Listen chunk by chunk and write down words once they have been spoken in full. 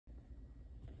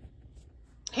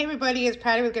Hey everybody, it's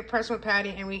Patty with Get Personal with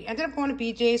Patty, and we ended up going to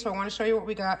BJ's, so I want to show you what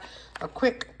we got. A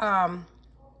quick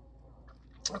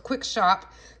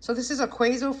shop. So this is a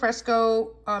queso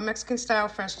fresco Mexican style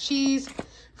fresh cheese.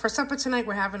 For supper tonight,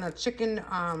 we're having a chicken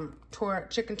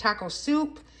taco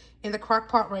soup in the crock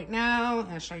pot right now.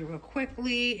 And I'll show you real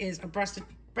quickly. Is a breast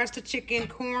of chicken,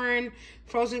 corn,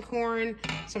 frozen corn,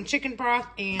 some chicken broth,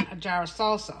 and a jar of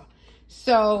salsa.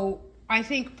 So I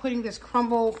think putting this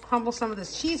crumble some of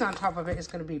this cheese on top of it is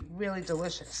going to be really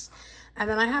delicious. And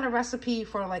then I had a recipe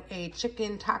for like a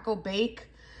chicken taco bake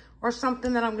or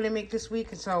something that I'm going to make this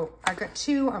week. And so I got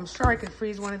two. I'm sure I can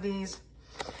freeze one of these.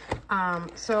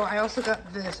 So I also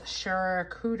got this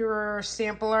charcuterie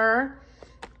sampler.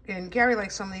 And Gary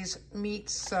likes some of these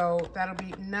meats, so that'll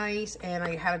be nice. And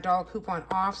I had a $1 coupon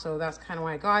off, so that's kind of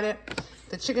why I got it.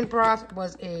 The chicken broth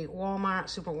was a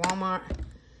Super Walmart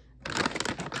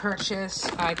purchase.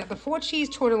 I got the 4 cheese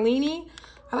tortellini.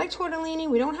 I like tortellini.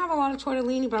 We don't have a lot of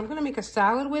tortellini, but I'm going to make a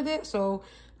salad with it. So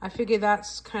I figured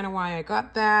that's kind of why I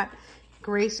got that.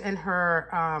 Grace and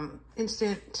her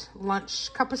instant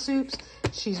lunch cup of soups.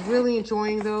 She's really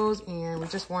enjoying those, and we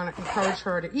just want to encourage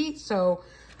her to eat. So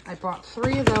I bought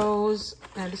 3 of those,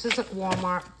 and this is at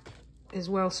Walmart as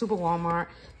well. Super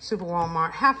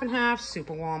Walmart, half and half,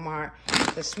 Super Walmart.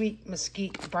 The sweet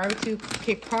mesquite barbecue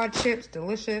Cape Cod chips,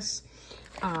 delicious.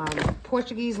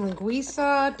 Portuguese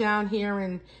linguiça. Down here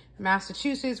in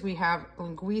Massachusetts, we have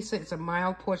linguiça. It's a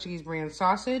mild Portuguese brand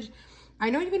sausage. I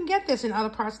know you can get this in other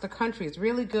parts of the country. It's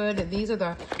really good, and these are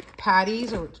the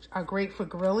patties, which are great for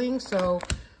grilling. So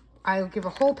I'll give a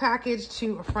whole package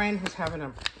to a friend who's having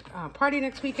a party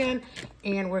next weekend,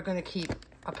 and we're going to keep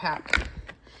a pack.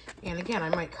 And again, I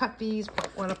might cut these,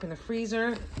 put one up in the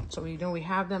freezer, so we know we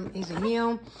have them, easy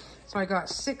meal. So I got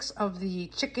 6 of the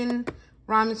chicken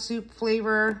ramen soup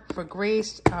flavor for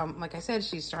Grace. Like I said,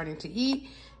 she's starting to eat,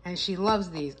 and she loves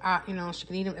these. You know, she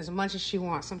can eat them as much as she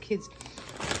wants. Some kids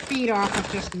feed off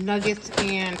of just nuggets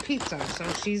and pizza, so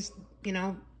she's, you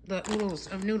know, the oodles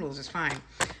of noodles is fine.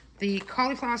 The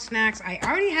cauliflower snacks, I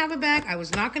already have a bag. I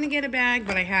was not going to get a bag,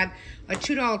 but I had a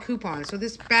 $2 coupon. So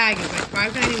this bag is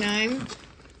like $5.99.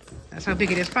 That's how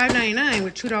big it is. $5.99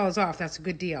 with $2 off. That's a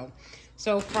good deal.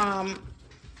 So from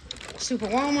Super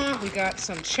Walmart, we got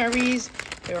some cherries.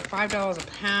 They were $5 a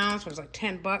pound, so it was like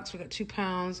 10 bucks. We got 2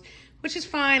 pounds, which is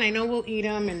fine. I know we'll eat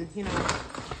them, and you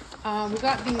know. We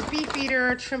got these Beef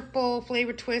Eater triple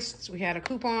flavor twists. We had a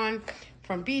coupon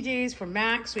from BJ's, from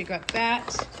Max. We got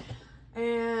that.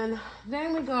 And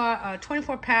then we got a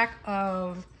 24-pack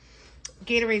of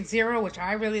Gatorade Zero, which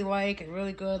I really like and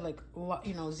really good, like,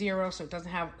 you know, zero, so it doesn't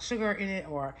have sugar in it,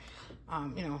 or,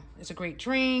 you know, it's a great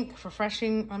drink,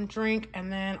 refreshing drink.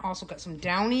 And then also got some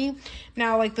Downy.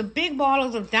 Now, like, the big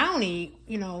bottles of Downy,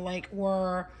 you know, like,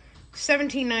 were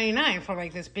 $17.99 for,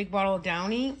 like, this big bottle of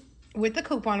Downy with the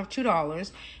coupon of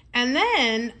 $2. And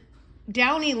then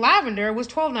Downy Lavender was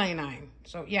 $12.99.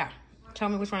 So, yeah, tell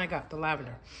me which one I got, the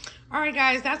lavender. All right,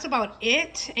 guys, that's about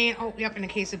it. And, oh, yep, and a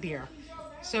case of beer.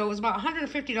 So it was about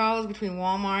 $150 between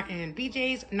Walmart and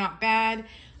BJ's. Not bad.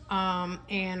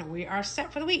 And we are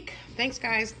set for the week. Thanks,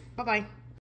 guys. Bye-bye.